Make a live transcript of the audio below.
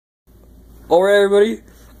Alright everybody,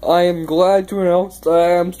 I am glad to announce that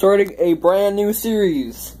I am starting a brand new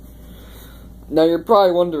series. Now you're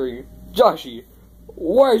probably wondering, Joshy,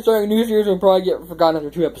 why are you starting a new series and probably get forgotten after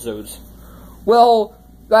 2 episodes? Well,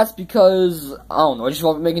 that's because, I don't know, I just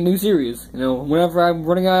want to make a new series. You know, whenever I'm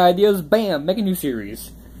running out of ideas, bam, make a new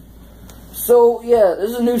series. So, yeah, this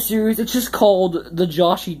is a new series. It's just called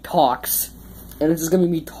DaJoshy Talks. And it's just gonna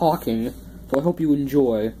be me talking. So I hope you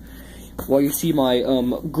enjoy. While you see my,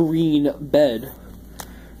 green bed.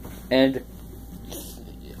 And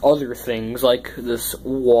other things, like this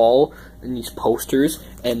wall, and these posters,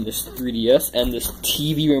 and this 3DS, and this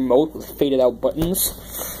TV remote with faded out buttons.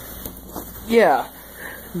 Yeah,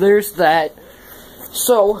 there's that.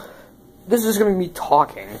 So, this is gonna be me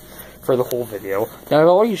talking for the whole video. Now, I've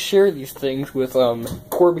already shared these things with,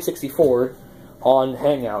 Corby64 on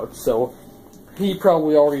Hangout, so he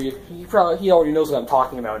already knows what I'm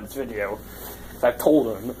talking about in this video. I've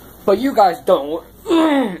told him. But you guys don't.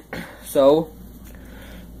 So,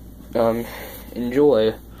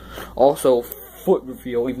 enjoy. Also, foot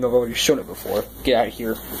reveal, even though I've already shown it before. Get out of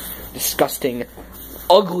here. Disgusting,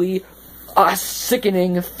 ugly,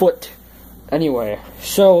 sickening foot. Anyway,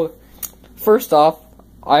 so, first off,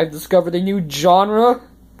 I've discovered a new genre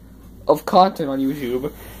of content on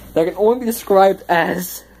YouTube that can only be described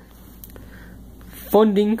as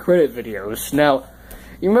funding credit videos. Now,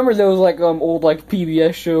 you remember those, like, old, like,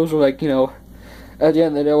 PBS shows where, like, you know, at the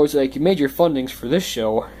end they'd always, like, major fundings for this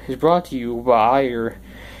show is brought to you by, and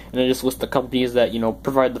they just list the companies that, you know,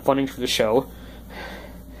 provide the fundings for the show.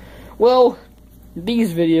 Well,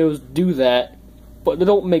 these videos do that, but they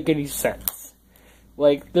don't make any sense.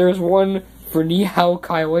 Like, there's one for Ni Hao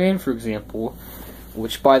Kai Lan, for example,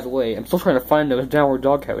 which, by the way, I'm still trying to find those Downward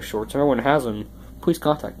Doghouse shorts. If everyone has them, please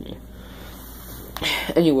contact me.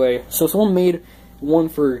 Anyway, so someone made one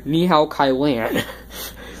for Ni Hao Kai Lan,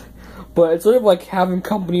 but instead of, like, having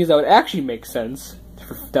companies that would actually make sense,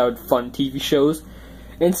 that would fund TV shows,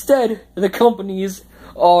 instead, the companies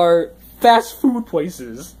are fast food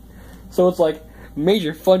places. So it's like,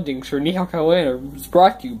 major fundings for Ni Hao Kai Lan is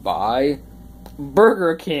brought to you by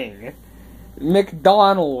Burger King,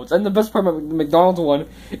 McDonald's, and the best part about the McDonald's one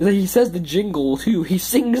is that he says the jingle, too. He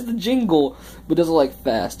sings the jingle, but does it, like,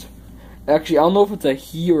 fast. Actually, I don't know if it's a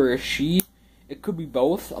he or a she. It could be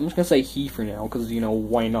both. I'm just gonna say he for now, because, you know,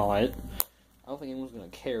 why not? I don't think anyone's gonna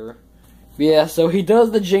care. But yeah, so he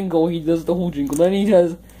does the jingle, he does the whole jingle. Then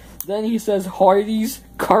he says Hardee's,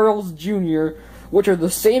 Carl's Jr., which are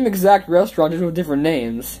the same exact restaurant, just with different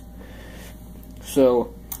names.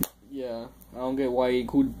 So, yeah, I don't get why he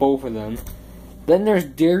included both of them. Then there's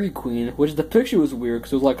Dairy Queen, which the picture was weird,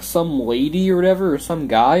 because it was like some lady or whatever, or some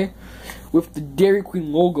guy, with the Dairy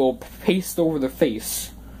Queen logo pasted over their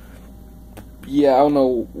face. Yeah, I don't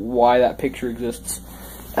know why that picture exists.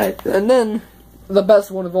 And then, the best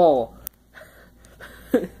one of all.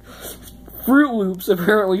 Fruit Loops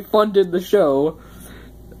apparently funded the show.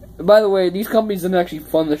 By the way, these companies didn't actually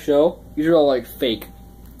fund the show. These are all, like, fake.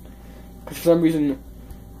 For some reason,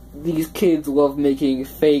 these kids love making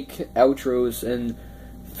fake outros and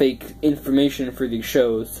fake information for these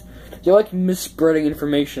shows. They like misspreading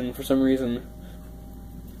information for some reason.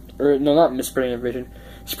 Or, no, not misspreading information.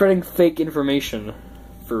 Spreading fake information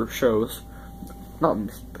for shows. Not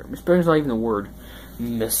misspreading is not even a word.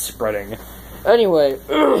 Misspreading. Anyway,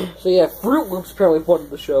 so yeah, Fruit Loops apparently funded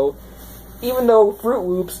the show, even though Fruit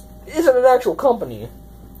Loops isn't an actual company.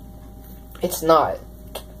 It's not.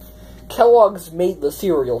 Kellogg's made the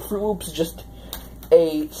cereal. Fruit Loops is just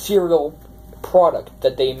a cereal product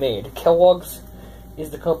that they made. Kellogg's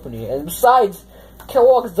is the company. And besides,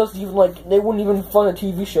 Kellogg's doesn't even, like, they wouldn't even fund a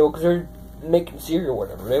TV show because they're making cereal or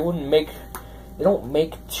whatever. They don't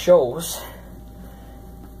make shows.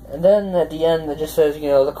 And then at the end it just says, you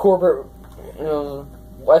know, the corporate, you know,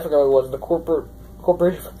 I forgot what it was, the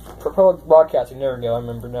Corporation for Public Broadcasting, there we go, I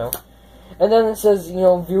remember now. And then it says, you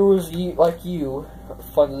know, viewers like you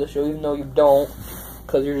funded the show, even though you don't,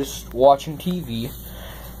 because you're just watching TV.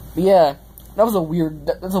 But yeah, that's a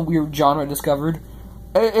weird genre I discovered.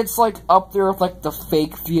 It's, like, up there with, like, the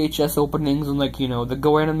fake VHS openings and, like, you know, the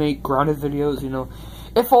Go Animate grounded videos, you know.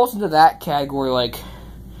 It falls into that category, like,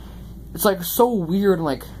 it's, like, so weird, and,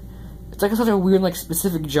 like, it's, like, such a weird, like,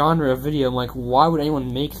 specific genre of video. I'm like, why would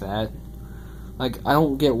anyone make that? Like, I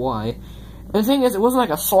don't get why. And the thing is, it wasn't, like,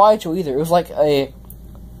 a slideshow either. It was, like,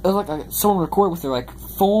 someone recorded with their, like,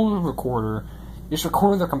 phone recorder. Just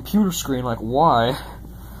recorded their computer screen, like, why?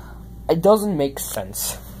 It doesn't make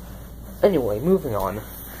sense. Anyway, moving on.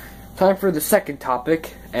 Time for the second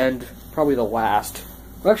topic, and probably the last.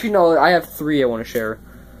 Well, actually, no, I have 3 I want to share.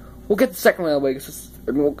 We'll get the second one out of the way,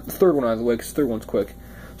 the third one out of the way, because the third one's quick.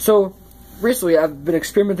 So, recently I've been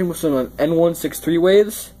experimenting with some N163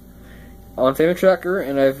 waves on Family Tracker,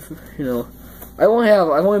 and I've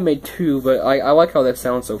only made 2, but I like how that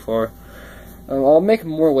sounds so far. I'll make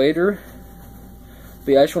more later,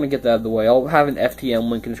 but yeah, I just want to get that out of the way. I'll have an FTM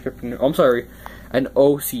link in the description. I'm sorry, an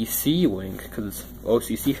OCC link, because it's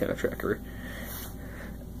OCC Family Tracker.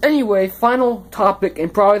 Anyway, final topic,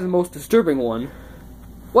 and probably the most disturbing one.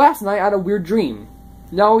 Last night I had a weird dream.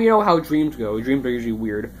 Now you know how dreams go. Dreams are usually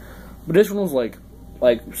weird, but this one was like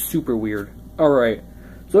super weird. Alright,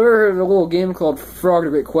 so there's a little game called Frog the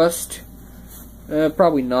Great Quest.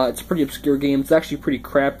 Probably not. It's a pretty obscure game. It's actually pretty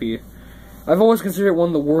crappy. I've always considered it one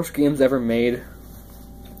of the worst games ever made.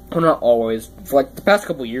 Well, not always. For like the past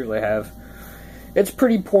couple years I have. It's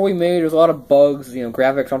pretty poorly made. There's a lot of bugs. You know,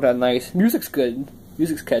 graphics aren't that nice. Music's good.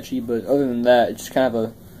 Music's catchy, but other than that, it's just kind of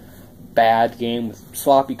a bad game with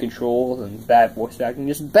sloppy controls and bad voice acting.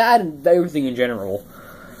 Just bad in everything in general.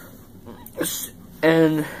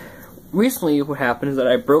 And recently what happened is that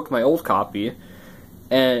I broke my old copy,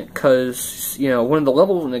 and because, you know, one of the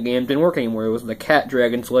levels in the game didn't work anymore. It was the Cat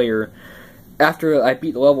Dragon's Lair. After I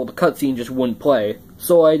beat the level, the cutscene just wouldn't play.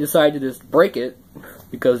 So I decided to just break it,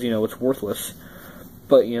 because, you know, it's worthless.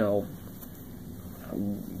 But, you know,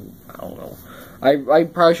 I don't know. I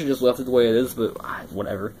probably should just left it the way it is, but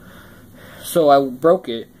whatever. So I broke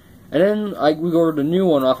it, and then we ordered a new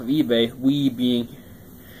one off of eBay, we being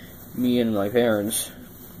me and my parents.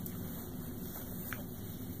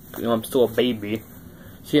 You know, I'm still a baby.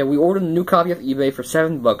 So yeah, we ordered a new copy off eBay for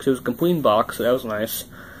 $7. It was a complete box, so that was nice.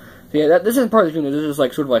 So yeah, this isn't part of the dream, this is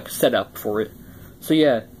like sort of like setup for it. So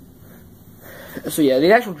yeah,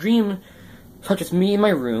 the actual dream touches me in my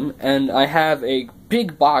room, and I have a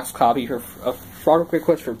big box copy of Frog the Great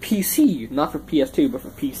Quest for PC, not for PS2, but for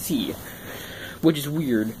PC, which is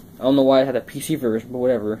weird. I don't know why I had a PC version, but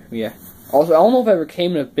whatever. Yeah. Also, I don't know if it ever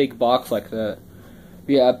came in a big box like that.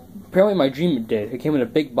 But yeah, apparently my dream it did. It came in a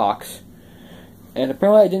big box, and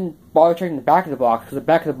apparently I didn't bother checking the back of the box, because the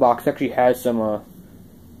back of the box actually has some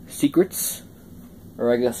secrets,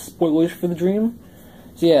 or I guess spoilers for the dream.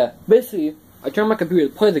 So yeah, basically, I turned my computer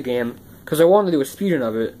to play the game, because I wanted to do a speedrun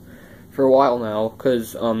of it for a while now,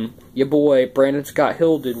 because, your boy, Brandon Scott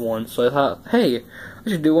Hill did one, so I thought, hey, I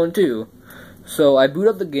should do one too. So I boot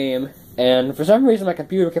up the game, and for some reason my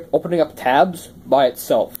computer kept opening up tabs by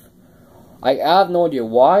itself. I have no idea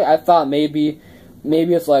why. I thought maybe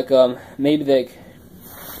it's like, maybe they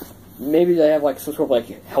have like some sort of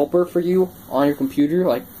like helper for you on your computer,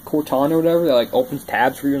 like Cortana or whatever, that like opens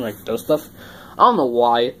tabs for you and like does stuff. I don't know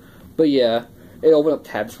why, but yeah, it opened up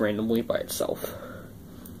tabs randomly by itself.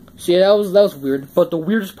 So yeah, that was weird. But the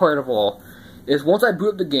weirdest part of all is once I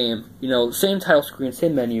boot up the game, you know, same title screen,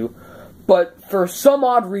 same menu, but for some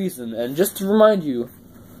odd reason, and just to remind you,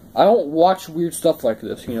 I don't watch weird stuff like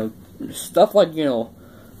this. You know, stuff like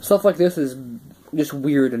this is just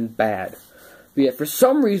weird and bad. But yeah, for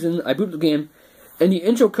some reason, I boot up the game, and the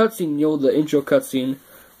intro cutscene, you know, the intro cutscene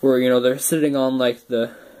where, you know, they're sitting on like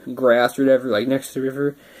the grass or whatever, like next to the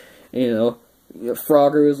river, and, you know,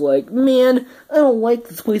 Frogger is like, man, I don't like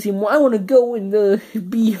this place anymore. I want to go and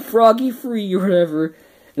be froggy free or whatever.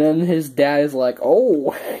 And then his dad is like,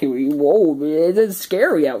 oh, whoa, man, it's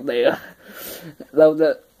scary out there.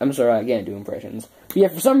 I'm sorry, I can't do impressions. But yeah,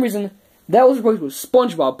 for some reason, that was replaced with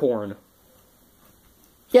SpongeBob porn.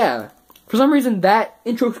 Yeah, for some reason, that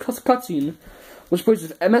intro cutscene was replaced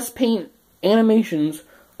with MS Paint animations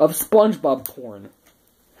of SpongeBob porn.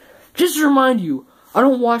 Just to remind you, I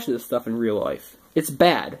don't watch this stuff in real life. It's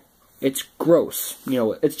bad. It's gross. You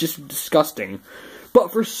know, it's just disgusting.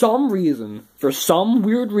 But for some reason, for some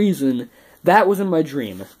weird reason, that was in my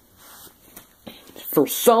dream. For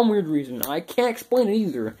some weird reason. I can't explain it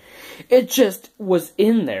either. It just was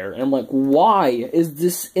in there. And I'm like, why is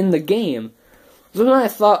this in the game? So then I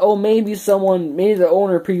thought, oh, maybe the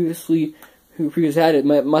owner who previously had it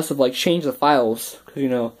must have, like, changed the files. Because, you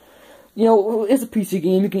know, it's a PC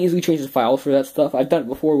game. You can easily change the files for that stuff. I've done it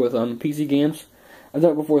before with PC games. I've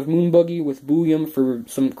done it before with Moonbuggy, with Booyum for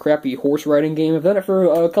some crappy horse riding game. I've done it for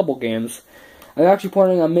a couple games. I'm actually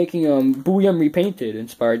planning on making Booyum Repainted,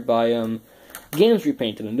 inspired by games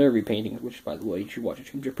repainted and their repaintings, which, by the way, you should watch it.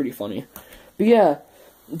 They're pretty funny. But yeah,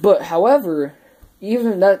 however,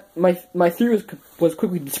 even that my theory was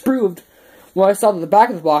quickly disproved when I saw that the back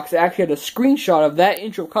of the box actually had a screenshot of that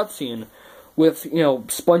intro cutscene with, you know,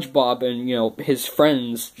 SpongeBob and, you know, his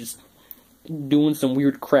friends just doing some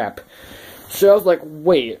weird crap. So I was like,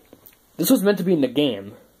 wait, this was meant to be in the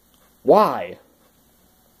game. Why?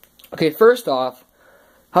 Okay, first off,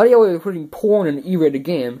 how do you always putting porn in an E-rated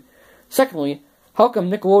game? Secondly, how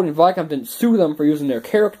come Nickelodeon and Viacom didn't sue them for using their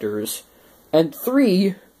characters? And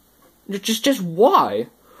 3, Just why?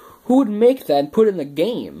 Who would make that and put it in the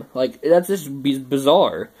game? Like, that's just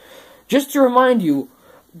bizarre. Just to remind you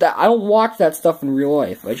that I don't watch that stuff in real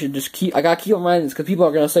life. I gotta keep reminding this, because people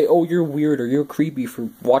are gonna say, oh, you're weird, or you're creepy for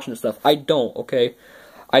watching this stuff. I don't, okay?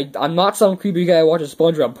 I'm not some creepy guy who watches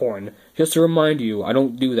SpongeBob porn. Just to remind you, I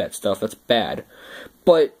don't do that stuff. That's bad.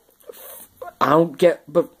 But,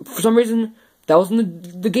 but for some reason, that was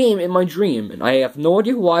in the game in my dream, and I have no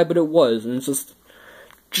idea why, but it was, and it's just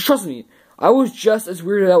trust me, I was just as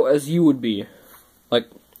weirded out as you would be, like,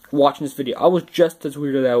 watching this video. I was just as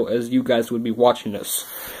weirded out as you guys would be watching this.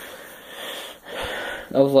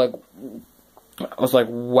 I was like,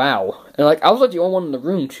 wow. And, like, I was, like, the only one in the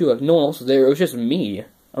room, too. Like, no one else was there. It was just me.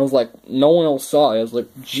 I was like, no one else saw it. I was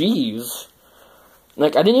like, jeez.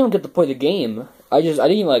 Like, I didn't even get to play the game. I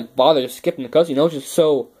didn't even, like, bother skipping the cutscene. I was just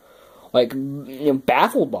so, like,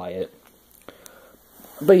 baffled by it.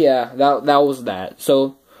 But yeah, that was that.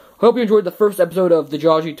 So, hope you enjoyed the first episode of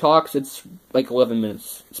DaJoshy Talks. It's like 11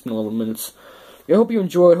 minutes. It's been 11 minutes. I hope you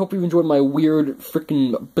enjoyed. Hope you enjoyed my weird,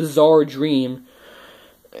 freaking bizarre dream.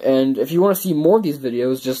 And if you want to see more of these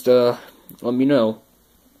videos, just let me know.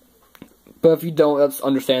 But if you don't, that's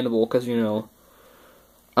understandable, because I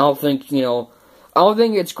don't think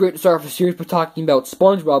it's great to start off a series by talking about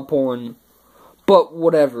SpongeBob porn. But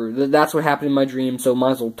whatever. That's what happened in my dream, so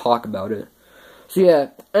might as well talk about it. So yeah,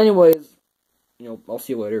 anyways, I'll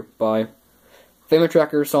see you later. Bye. Family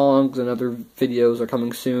Tracker songs and other videos are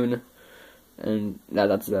coming soon. And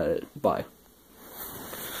that's about it. Bye.